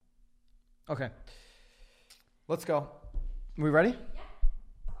Okay. Let's go. We ready? Yeah.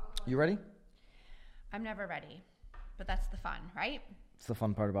 You ready? I'm never ready, but that's the fun, right? It's the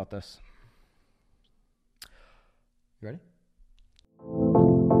fun part about this. You ready?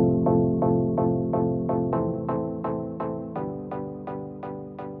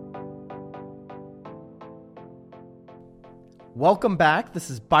 Welcome back. This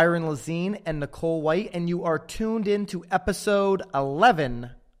is Byron Lazine and Nicole White, and you are tuned in to episode 11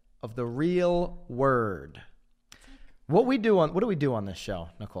 of The Real Word. What do we do on this show,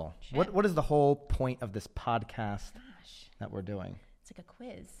 Nicole? What is the whole point of this podcast that we're doing? It's like a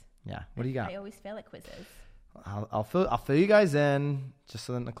quiz. Yeah. What do you got? I always fail at quizzes. I'll fill you guys in just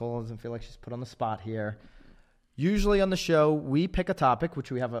so that Nicole doesn't feel like she's put on the spot here. Usually on the show, we pick a topic,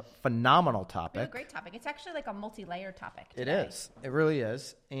 which we have a phenomenal topic. We have a great topic. It's actually like a multi-layered topic today. It is. It really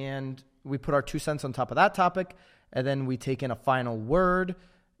is. And we put our 2 cents on top of that topic, and then we take in a final word,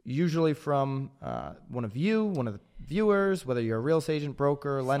 usually from one of the viewers, whether you're a real estate agent,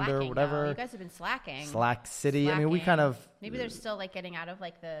 broker, lender, whatever. No. You guys have been slacking. Slack City. Slacking. I mean, we kind of... Maybe they're still like getting out of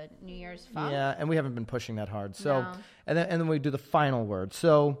like the New Year's funk. Yeah, and we haven't been pushing that hard. So, No. and then we do the final word.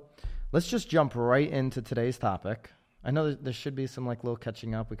 So let's just jump right into today's topic. I know there should be some like little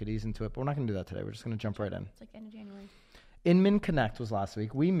catching up. We could ease into it, but we're not going to do that today. We're just going to jump right in. It's like the end of January. Inman Connect was last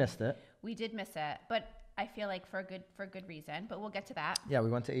week. We missed it. We did miss it, but I feel like for a good reason. But we'll get to that. Yeah, we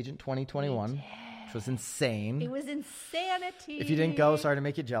went to Agent 2021, which was insane. It was insanity. If you didn't go, sorry to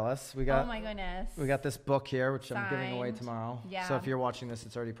make you jealous. Oh my goodness. We got this book here, which I'm giving away Signed. tomorrow. Yeah. So if you're watching this,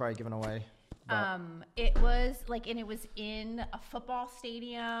 it's already probably given away. But, It was like, and it was in a football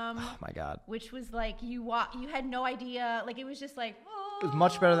stadium. oh my God. Which was like, you had no idea. Like, it was just like, It was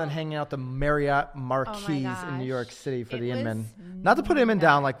much better than hanging out the Marriott Marquis in New York City for the Inman. Not to put Inman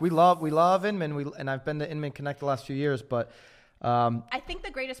down, like we love Inman. And I've been to Inman Connect the last few years, but I think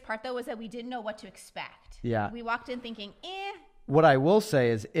the greatest part though was that we didn't know what to expect. Yeah. We walked in thinking, What I will say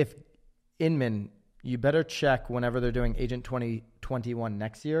is, if Inman, you better check whenever they're doing Agent 2021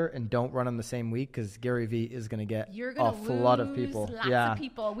 next year, and don't run them the same week, because Garyvee is going to get a flood of people. Lots of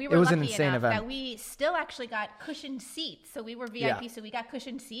people. We were lucky an insane enough that we still actually got cushioned seats. So we were VIP, so we got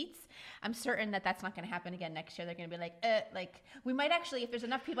cushioned seats. I'm certain that that's not going to happen again next year. They're going to be like we might actually, if there's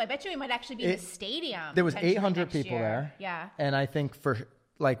enough people, I bet you we might actually be in the stadium. There was 800 people there. Yeah. And I think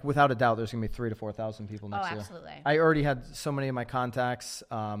without a doubt, there's going to be 3,000 to 4,000 people next year. Oh, absolutely. I already had so many of my contacts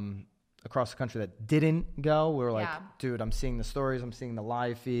across the country that didn't go. We were like, dude, I'm seeing the stories, I'm seeing the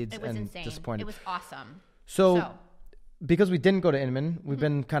live feeds, it was and insane. Disappointed. It was awesome. So because we didn't go to Inman, we've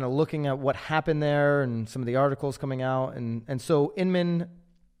been kind of looking at what happened there and some of the articles coming out. And so Inman,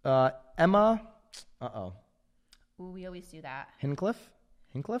 Emma, Ooh, we always do that. Hinchcliffe,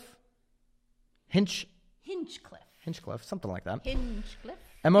 something like that. Hinchcliffe.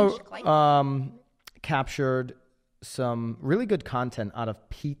 Emma captured some really good content out of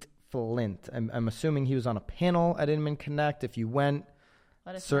Pete Flint. I'm assuming he was on a panel at Inman Connect. If you went,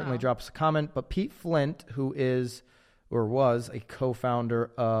 certainly drop us a comment. But Pete Flint, who is or was a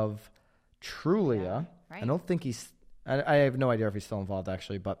co-founder of Trulia, I don't think I have no idea if he's still involved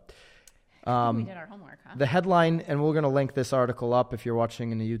actually, but we did our homework, huh? The headline, and we're going to link this article up if you're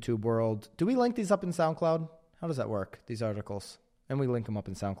watching in the YouTube world. Do we link these up in SoundCloud? How does that work, these articles? And we link them up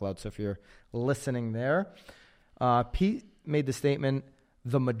in SoundCloud, so if you're listening there. Pete made the statement,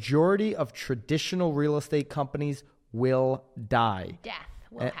 the majority of traditional real estate companies will die. Death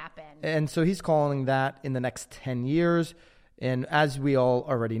will happen. And so he's calling that in the next 10 years. And as we all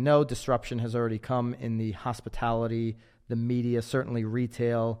already know, disruption has already come in the hospitality, the media, certainly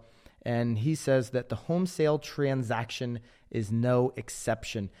retail. And he says that the home sale transaction is no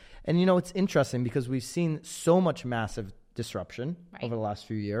exception. And, it's interesting because we've seen so much massive disruption over the last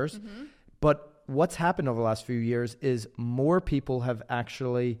few years. Mm-hmm. But what's happened over the last few years is more people have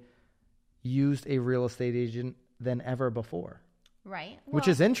actually used a real estate agent than ever before. Right. Which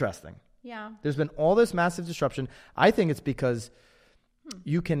is interesting. Yeah. There's been all this massive disruption. I think it's because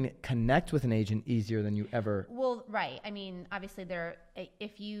you can connect with an agent easier than you ever. Well, right. I mean, obviously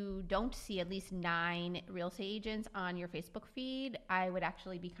if you don't see at least 9 real estate agents on your Facebook feed, I would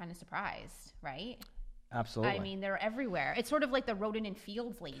actually be kind of surprised, right? Absolutely. I mean, they're everywhere. It's sort of like the Roden and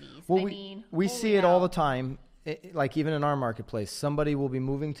Fields ladies. Well, we see it all the time. Like even in our marketplace, somebody will be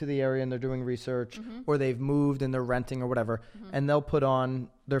moving to the area and they're doing research, or they've moved and they're renting or whatever, and they'll put on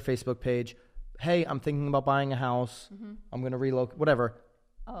their Facebook page, hey, I'm thinking about buying a house. I'm going to relocate, whatever.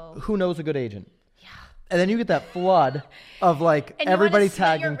 Oh. Who knows a good agent? Yeah. And then you get that flood of like and everybody you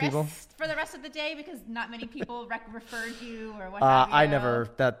tagging your people for the rest of the day because not many people referred you or what have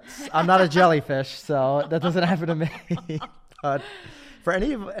you. I'm not a jellyfish, so that doesn't happen to me. But for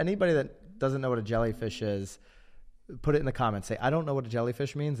anybody that doesn't know what a jellyfish is, put it in the comments. Say, I don't know what a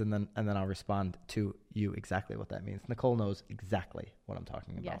jellyfish means, and then I'll respond to you exactly what that means. Nicole knows exactly what I'm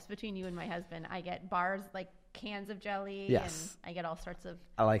talking about. Yes, between you and my husband, I get bars, like cans of jelly. Yes. And I get all sorts of...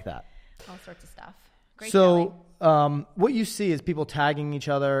 I like that. All sorts of stuff. Great so what you see is people tagging each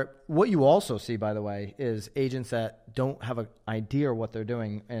other. What you also see, by the way, is agents that don't have an idea what they're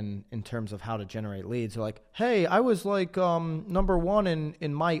doing in terms of how to generate leads. They're like, hey, I was like number one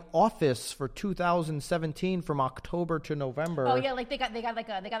in my office for 2017 from October to November. Oh yeah, like they got like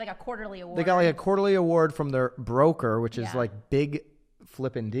a quarterly award. They got like a quarterly award from their broker, which is like big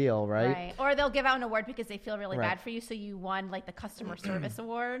flipping deal, right? Right. Or they'll give out an award because they feel really bad for you, so you won like the customer service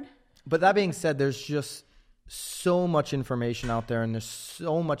award. But that being said, there's just so much information out there and there's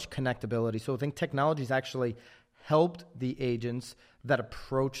so much connectability. So I think technology's actually helped the agents that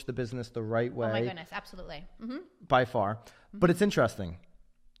approach the business the right way. Oh my goodness, absolutely. Mm-hmm. By far. Mm-hmm. But it's interesting.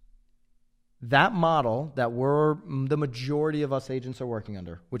 That model that the majority of us agents are working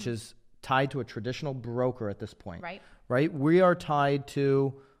under, which is tied to a traditional broker at this point. Right? We are tied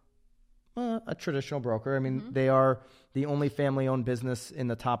to a traditional broker. I mean, they are the only family-owned business in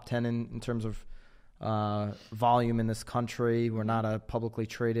the top 10 in terms of volume in this country. We're not a publicly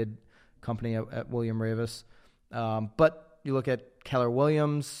traded company at William Ravis. But you look at Keller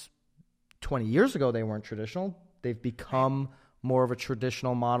Williams, 20 years ago, they weren't traditional. They've become more of a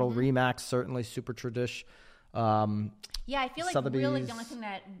traditional model. RE/MAX, certainly super tradish. I feel like really the only thing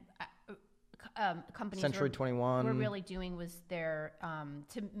that companies Century 21 were really doing was their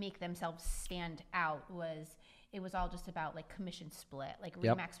to make themselves stand out it was all just about like commission split. Like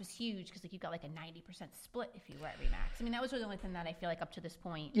RE/MAX was huge because like you got like a 90% split if you were at RE/MAX. I mean, that was really the only thing that I feel like up to this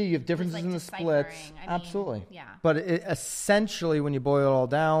point. Yeah, you have differences in the splits. Absolutely. Yeah. But essentially, when you boil it all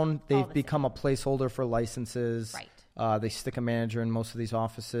down, they've become a placeholder for licenses. Right. They stick a manager in most of these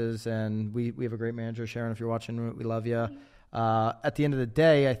offices, and we have a great manager, Sharon. If you're watching, we love you. At the end of the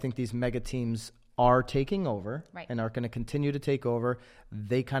day, I think these mega teams are taking over and are going to continue to take over.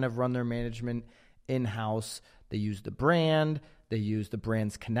 They kind of run their management in-house. They use the brand. They use the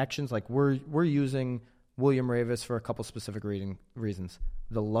brand's connections. Like we're using William Ravis for a couple specific reasons.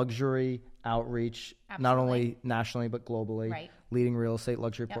 The luxury outreach, not only nationally but globally, leading real estate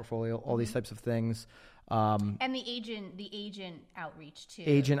luxury portfolio, all these types of things. And the agent outreach too.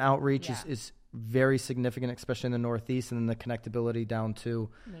 Agent outreach is very significant, especially in the Northeast, and then the connectability down to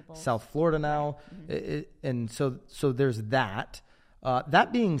Naples. South Florida now. And so there's that.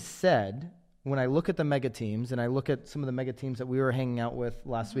 That being said, when I look at the mega teams and I look at some of the mega teams that we were hanging out with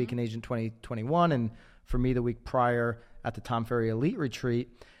last week in Agent 2021, and for me the week prior at the Tom Ferry Elite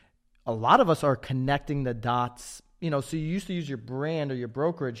Retreat, a lot of us are connecting the dots. So you used to use your brand or your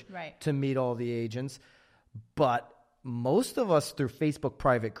brokerage to meet all the agents, but most of us through Facebook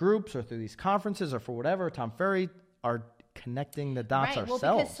private groups or through these conferences or for whatever, Tom Ferry, are connecting the dots ourselves.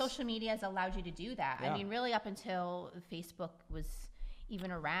 Well, because social media has allowed you to do that. I mean, really up until Facebook was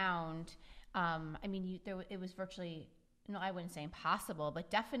even around, it was virtually, I wouldn't say impossible,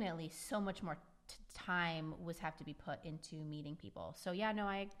 but definitely so much more time have to be put into meeting people. So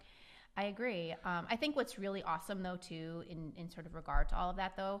I agree. I think what's really awesome though too, in sort of regard to all of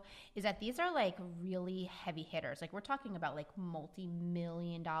that though, is that these are like really heavy hitters. Like we're talking about like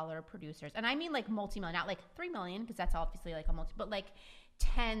multi-million-dollar producers, and I mean like multi-million, not like 3 million, because that's obviously like a multi, but like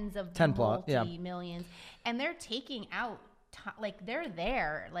tens of multi-millions, and they're taking out like they're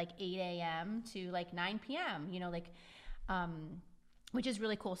there like 8 a.m. to like 9 p.m. Which is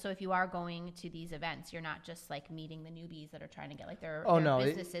really cool. So if you are going to these events, you're not just like meeting the newbies that are trying to get like their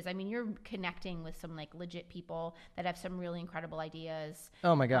businesses. You're connecting with some like legit people that have some really incredible ideas.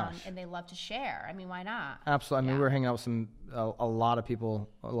 Oh my gosh. And they love to share. I mean, why not? Absolutely. We were hanging out with a lot of people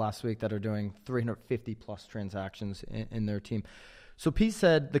last week that are doing 350 plus transactions in their team. So Pete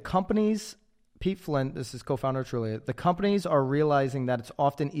said Pete Flint, this is co-founder of Trulia, the companies are realizing that it's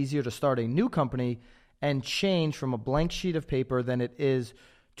often easier to start a new company and change from a blank sheet of paper than it is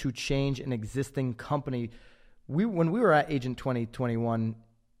to change an existing company. When we were at Agent 2021,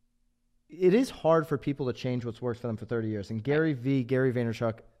 it is hard for people to change what's worked for them for 30 years. And Gary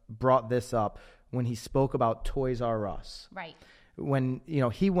Vaynerchuk, brought this up when he spoke about Toys R Us. Right. When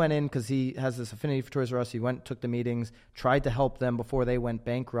he went in, because he has this affinity for Toys R Us, he went, took the meetings, tried to help them before they went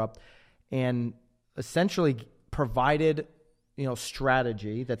bankrupt, and essentially provided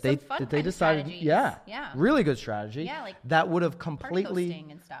strategy that they decided, really good strategy, like that would have completely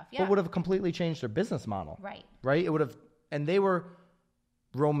and stuff, but would have completely changed their business model, right? It would have, and they were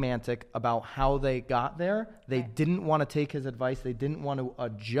romantic about how they got there. They didn't want to take his advice. They didn't want to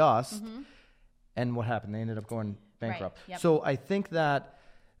adjust, and what happened? They ended up going bankrupt. So I think that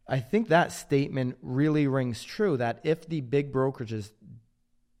I think that statement really rings true, that if the big brokerages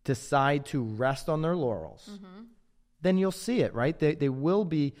decide to rest on their laurels, then you'll see it, right? They will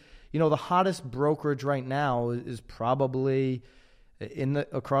be, the hottest brokerage right now is probably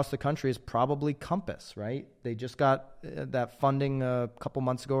across the country is probably Compass, right? They just got that funding a couple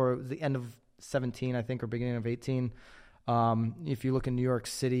months ago, or the end of 17, I think, or beginning of 18. If you look in New York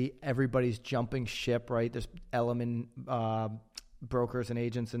City, everybody's jumping ship, right? There's Element brokers and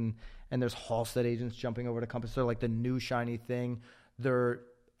agents, and there's Halstead agents jumping over to Compass. They're like the new shiny thing.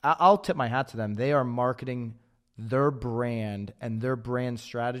 I'll tip my hat to them. They are marketing their brand and their brand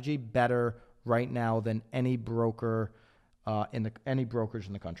strategy better right now than any broker any brokerage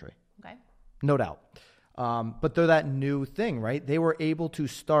in the country. Okay. No doubt. But they're that new thing, right? They were able to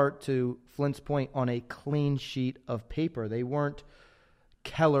start, to Flint's point, on a clean sheet of paper. They weren't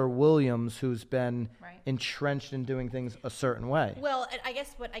Keller Williams, who's been entrenched in doing things a certain way. Well, I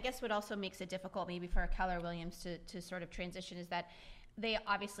guess what also makes it difficult maybe for Keller Williams to sort of transition is that they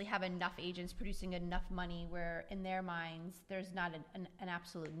obviously have enough agents producing enough money where in their minds there's not an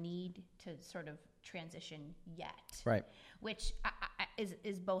absolute need to sort of transition yet. Right. Which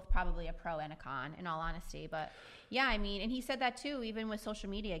is both probably a pro and a con, in all honesty. But yeah, I mean, and he said that too, even with social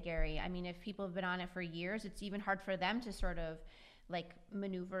media, Gary. I mean, if people have been on it for years, it's even hard for them to sort of like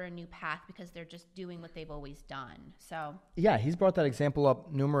maneuver a new path because they're just doing what they've always done. So yeah, he's brought that example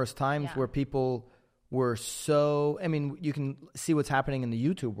up numerous times where people were you can see what's happening in the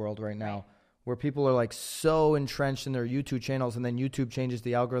YouTube world right now, where people are like so entrenched in their YouTube channels, and then YouTube changes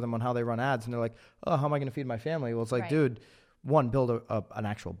the algorithm on how they run ads, and they're like, oh, how am I going to feed my family? Well, it's like, dude, one, build an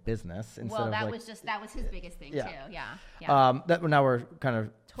actual business instead of that was his biggest thing too. Yeah. That now we're kind of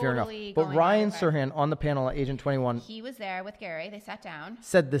fair enough. But Ryan Serhant on the panel at Agent 21, he was there with Gary. They sat down.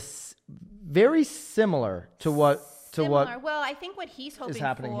 Said this very similar to what. Well, I think what he's hoping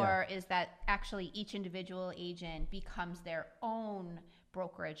for is that actually each individual agent becomes their own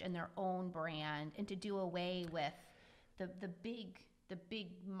brokerage and their own brand, and to do away with the big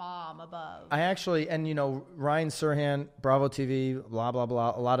mom above. I actually, Ryan Serhant, Bravo TV, blah blah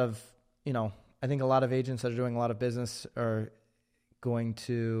blah. A lot of, I think a lot of agents that are doing a lot of business are going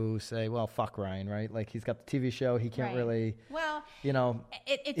to say, well, fuck Ryan, right? Like, he's got the TV show. He can't really,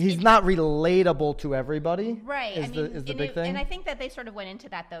 he's not relatable to everybody. Right. Is the big thing. And I think that they sort of went into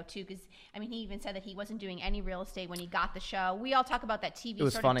that though too, because he even said that he wasn't doing any real estate when he got the show. We all talk about that TV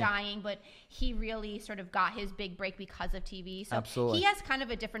sort of dying, but he really sort of got his big break because of TV. So absolutely. He has kind of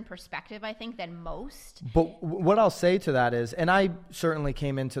a different perspective, I think, than most. But what I'll say to that is, and I certainly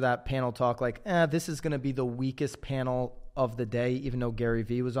came into that panel talk like, this is going to be the weakest panel of the day, even though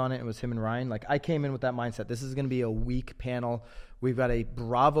Garyvee was on it. It was him and Ryan. Like, I came in with that mindset. This is going to be a weak panel. We've got a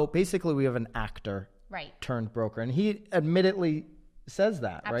Bravo. Basically, we have an actor turned broker. And he admittedly says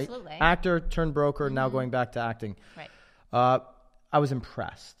that, absolutely. Right? Actor turned broker, now going back to acting. Right. I was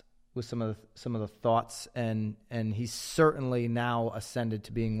impressed with some of the thoughts, and he's certainly now ascended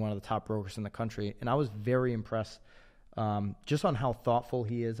to being one of the top brokers in the country. And I was very impressed just on how thoughtful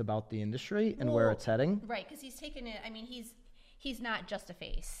he is about the industry and where it's heading. Right, because he's taken it. I mean, he's not just a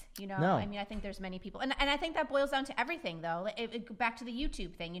face, No. I mean, I think there's many people, and I think that boils down to everything, though. Back to the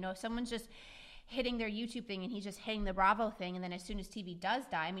YouTube thing, if someone's just hitting their YouTube thing and he's just hitting the Bravo thing, and then as soon as TV does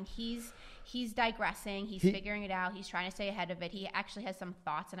die, I mean, he's digressing, he's figuring it out, he's trying to stay ahead of it. He actually has some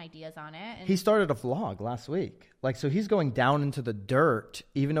thoughts and ideas on it. And he started a vlog last week. Like, so he's going down into the dirt,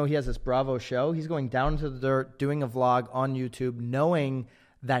 even though he has this Bravo show, he's going down into the dirt, doing a vlog on YouTube, knowing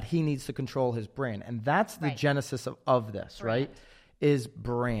that he needs to control his brand. And that's the genesis of this, brand. Right? Is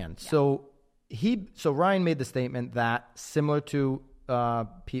brand. Yeah. So Ryan made the statement that, similar to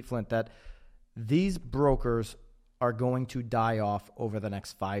Pete Flint, that these brokers are going to die off over the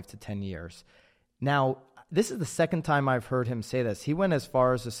next 5 to 10 years. Now, this is the second time I've heard him say this. He went as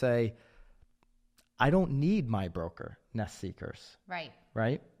far as to say, I don't need my broker, Nest Seekers. Right.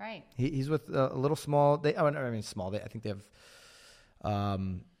 Right? Right. He's with a little small. Small. I think they have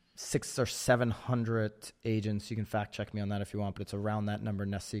 600 or 700 agents. You can fact check me on that if you want, but it's around that number,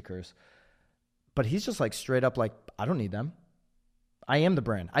 Nest Seekers. But he's just like straight up like, I don't need them. I am the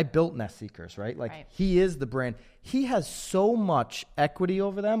brand. I built Nest Seekers, right? Like, he is the brand. He has so much equity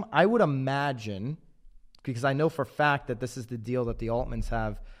over them. I would imagine, because I know for a fact that this is the deal that the Altmans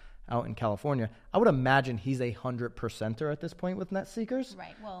have out in California, I would imagine he's 100%er at this point with Nest Seekers.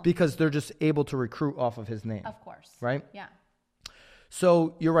 Right. Well, because they're just able to recruit off of his name. Of course. Right? Yeah.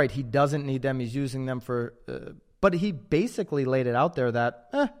 So you're right. He doesn't need them. He's using them for, but he basically laid it out there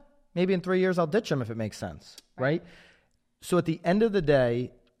that maybe in 3 years I'll ditch them if it makes sense. Right? So at the end of the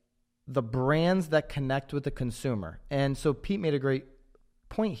day, the brands that connect with the consumer. And so Pete made a great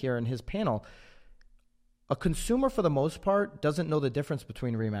point here in his panel. A consumer, for the most part, doesn't know the difference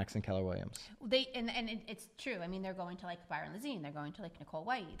between RE/MAX and Keller Williams. It's true. I mean, they're going to like Byron Lazine. They're going to like Nicole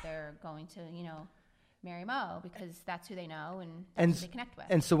White. They're going to, Mary Moe, because that's who they know and that's who they connect with.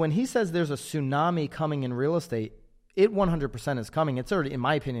 And so when he says there's a tsunami coming in real estate, it 100% is coming. It's already, in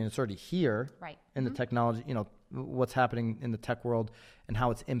my opinion, it's already here. Right. In the technology, what's happening in the tech world and how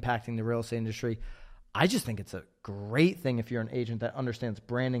it's impacting the real estate industry. I just think it's a great thing if you're an agent that understands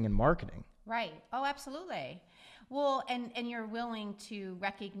branding and marketing. Right. Oh, absolutely. Well, and you're willing to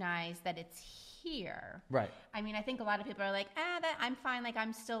recognize that it's here. Right. I mean, I think a lot of people are like, that I'm fine. Like,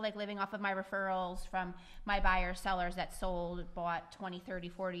 I'm still like living off of my referrals from my buyers, sellers that bought 20, 30,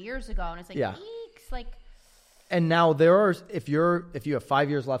 40 years ago. And it's like, eeks, like. And now if you have 5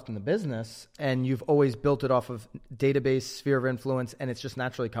 years left in the business and you've always built it off of database sphere of influence and it's just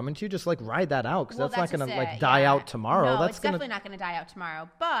naturally coming to you, just like ride that out, because that's not going to like die out tomorrow. No, it's definitely not going to die out tomorrow.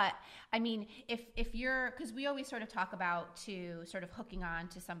 But I mean, if you're, because we always sort of talk about to sort of hooking on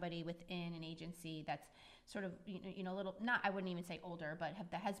to somebody within an agency that's sort of, a little, not, I wouldn't even say older, but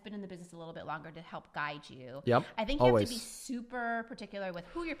that has been in the business a little bit longer to help guide you. Yep. I think you have to be super particular with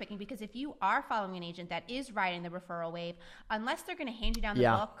who you're picking, because if you are following an agent that is riding the referral wave, unless they're going to hand you down the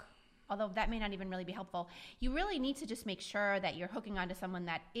book, although that may not even really be helpful, you really need to just make sure that you're hooking onto someone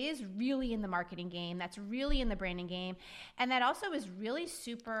that is really in the marketing game, that's really in the branding game, and that also is really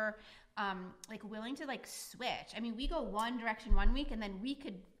super like willing to like switch. I mean, we go one direction one week and then we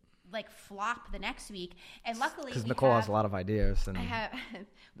could like flop the next week, and luckily because Nicole has a lot of ideas, and you have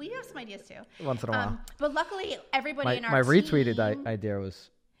some ideas too once in a while. But luckily, everybody in our my team, retweeted idea was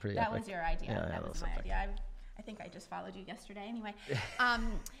pretty. That epic. Was your idea. Yeah, that was my idea. I think I just followed you yesterday. Anyway,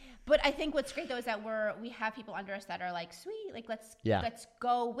 but I think what's great though is that we have people under us that are like, sweet, like let's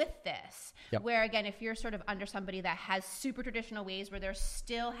go with this. Yep. Where again, if you're sort of under somebody that has super traditional ways where they're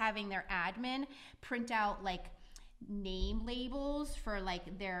still having their admin print out like name labels for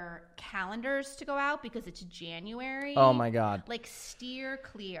like their calendars to go out because it's January. Oh my God. Like steer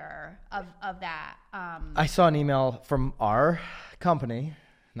clear of that. I saw an email from our company,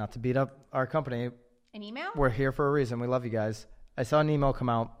 not to beat up our company. An email? We're here for a reason. We love you guys. I saw an email come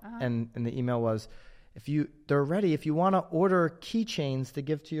out and the email was, they're ready if you want to order keychains to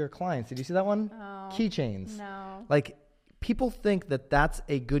give to your clients. Did you see that one? Oh, keychains. No. Like people think that that's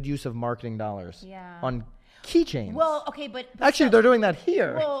a good use of marketing dollars on keychains. Well, okay, but actually they're doing that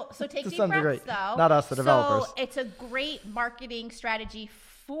here. Well, so take deep breaths though. Not us, the developers. So it's a great marketing strategy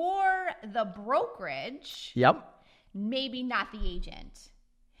for the brokerage. Yep. Maybe not the agent.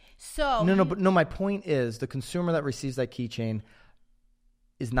 So but my point is the consumer that receives that keychain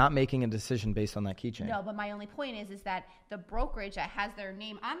is not making a decision based on that keychain. No, but my only point is that the brokerage that has their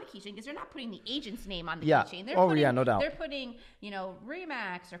name on the keychain, because they're not putting the agent's name on the keychain. No doubt. They're putting,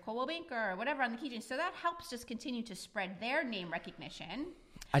 RE/MAX or Coldwell Banker or whatever on the keychain. So that helps just continue to spread their name recognition.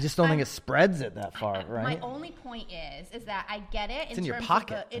 I just don't think it spreads it that far, right? My only point is that I get it. It's in your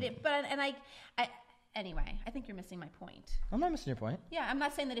pocket. Anyway, I think you're missing my point. I'm not missing your point. Yeah, I'm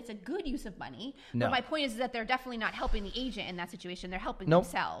not saying that it's a good use of money. No. But my point is that they're definitely not helping the agent in that situation. They're helping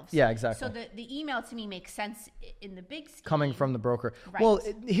themselves. Yeah, exactly. So the email to me makes sense in the big scheme. Coming from the broker. Right. Well,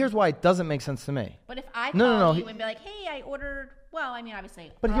 here's why it doesn't make sense to me. But if I call you and be like, hey, I ordered,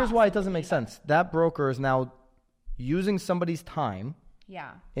 obviously. But here's why it doesn't make sense. That broker is now using somebody's time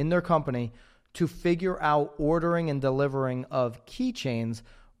in their company to figure out ordering and delivering of keychains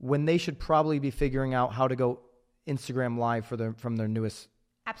when they should probably be figuring out how to go Instagram Live from their newest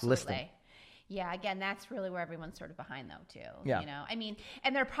listing. Yeah, again, that's really where everyone's sort of behind though too. Yeah. I mean,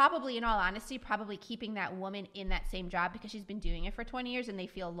 and they're probably, in all honesty, keeping that woman in that same job because she's been doing it for 20 years and they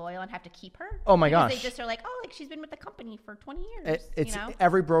feel loyal and have to keep her. Oh my gosh. They just are like, she's been with the company for 20 years. It's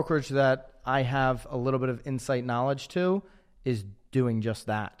every brokerage that I have a little bit of insight knowledge to is doing just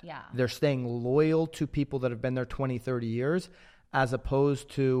that. Yeah. They're staying loyal to people that have been there 20, 30 years. As opposed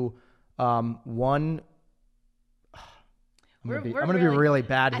to one, I'm gonna be really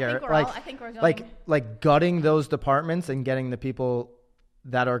bad here. I think we're going like gutting those departments and getting the people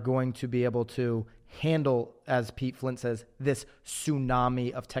that are going to be able to handle, as Pete Flint says, this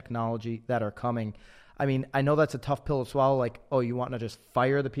tsunami of technology that are coming. I mean, I know that's a tough pill to swallow. Like, you want to just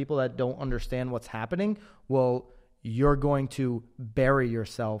fire the people that don't understand what's happening? Well, you're going to bury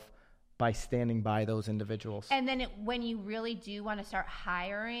yourself by standing by those individuals. And then when you really do want to start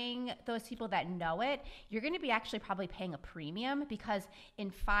hiring those people that know it, you're going to be actually probably paying a premium because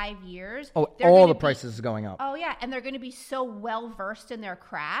in 5 years... all the prices are going up. Oh, yeah. And they're going to be so well-versed in their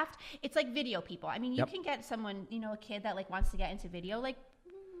craft. It's like video people. I mean, you can get someone, a kid that wants to get into video,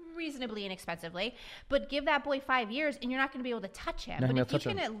 reasonably inexpensively, but give that boy 5 years and you're not going to be able to touch him. But if you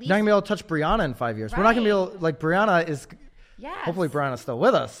can at least... You're not going to be able to touch Brianna in 5 years. Right. We're not going to be able... Like, Brianna is... Yes. Hopefully Brianna's still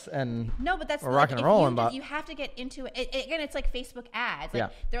with us and no, but that's we're rocking and rolling. But you have to get into it. Again, it's like Facebook ads. Like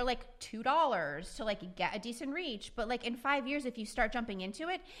they're like $2 to like get a decent reach. But like in 5 years, if you start jumping into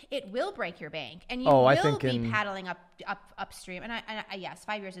it, it will break your bank, and you will be paddling upstream. And I yes,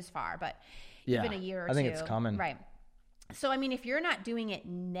 5 years is far, but even a year or two. I think it's coming. Right. So I mean, if you're not doing it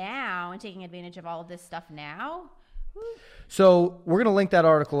now and taking advantage of all of this stuff now. So we're going to link that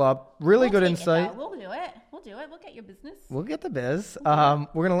article up. Really good insight. We'll do it. We'll get your business. We'll get the biz.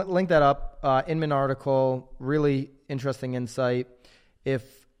 We're going to link that up. Inman article. Really interesting insight.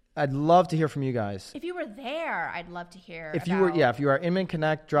 I'd love to hear from you guys. If you were there, I'd love to hear. If you are Inman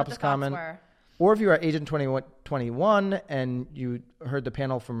Connect, drop us a comment. Or if you are Agent 21 and you heard the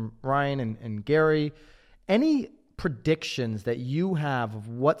panel from Ryan and Gary, any predictions that you have of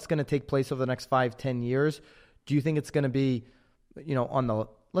what's going to take place over the next 5-10 years? Do you think it's going to be,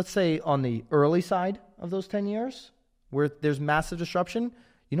 let's say on the early side of those 10 years where there's massive disruption?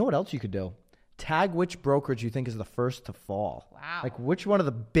 You know what else you could do? Tag which brokerage you think is the first to fall. Wow. Like which one of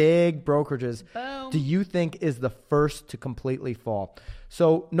the big brokerages do you think is the first to completely fall?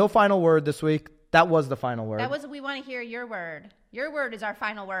 So no final word this week. That was the final word. We want to hear your word. Your word is our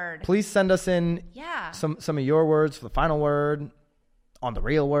final word. Please send us in some of your words for the final word. On the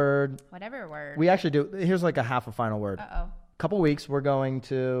real word. Whatever word. We actually do. Here's like a half a final word. Uh-oh. Couple weeks, we're going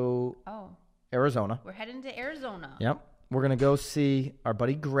to Arizona. We're heading to Arizona. Yep. We're going to go see our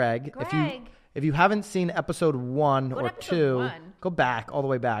buddy Greg. If you haven't seen episode 1 or 2, go back, all the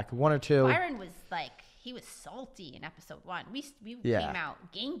way back. 1 or 2. Byron was like, he was salty in episode 1. We came out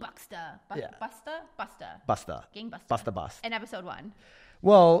gangbuster. Busta. Gangbuster. Busta bust. In episode 1.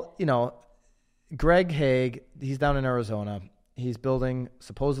 Well, Greg Haig, he's down in Arizona. He's building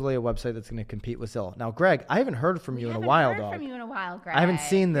supposedly a website that's going to compete with Zillow. Now, Greg, I haven't heard from you in a while, dog. Greg. I haven't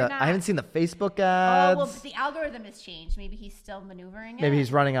seen the Facebook ads. Oh, well, the algorithm has changed. Maybe he's still maneuvering it. Maybe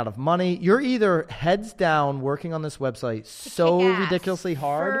he's running out of money. You're either heads down working on this website so ridiculously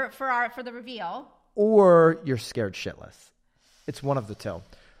hard for the reveal, or you're scared shitless. It's one of the two.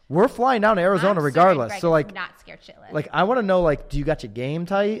 We're flying down to Arizona regardless. Greg so like, not scared shitless. Like, I want to know, like, do you got your game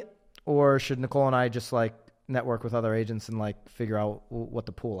tight, or should Nicole and I just like network with other agents and like figure out what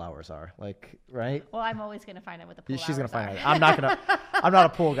the pool hours are, like, right? Well, I'm always going to find out what the pool hours are. She's going to find out. I'm not a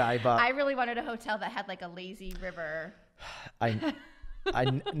pool guy, but I really wanted a hotel that had like a lazy river. Brianna, I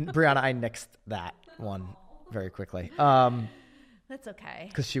nixed that one very quickly. That's okay.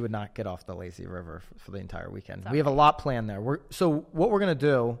 Because she would not get off the lazy river for the entire weekend. We have a lot planned there. So what we're going to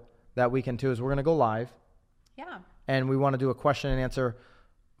do that weekend too is we're going to go live. Yeah. And we want to do a question and answer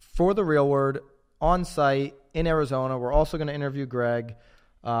for the real word on site in Arizona. We're also going to interview Greg.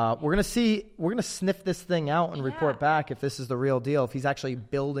 We're going to sniff this thing out and report back if this is the real deal, if he's actually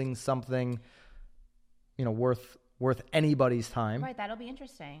building something, worth anybody's time. Right. That'll be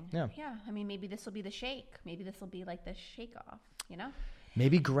interesting. Yeah. Yeah. I mean, maybe this will be the shake. Maybe this will be like the shake off,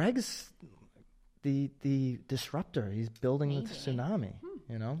 Maybe Greg's the disruptor. He's building the tsunami,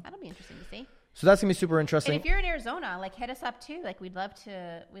 That'll be interesting to see. So that's gonna be super interesting. And if you're in Arizona, like hit us up too. Like we'd love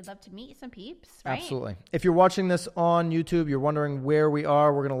to meet some peeps, right? Absolutely. If you're watching this on YouTube, you're wondering where we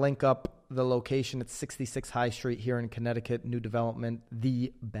are, we're gonna link up the location. It's 66 High Street here in Connecticut. New development,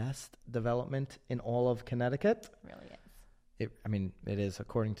 the best development in all of Connecticut. It really is. It is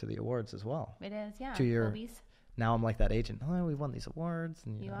according to the awards as well. It is, yeah. Now I'm like that agent. Oh, we won these awards.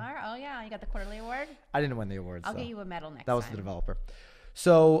 And, you are? Oh, yeah. You got the quarterly award? I didn't win the awards. I'll get you a medal next time. That was the developer.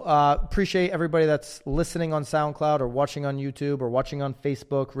 So appreciate everybody that's listening on SoundCloud or watching on YouTube or watching on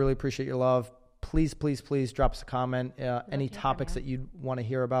Facebook. Really appreciate your love. Please, please, please drop us a comment. Any topics that you want to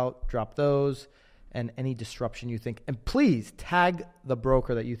hear about, drop those. And any disruption you think. And please tag the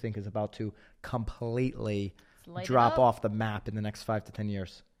broker that you think is about to completely drop off the map in the next 5 to 10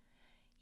 years.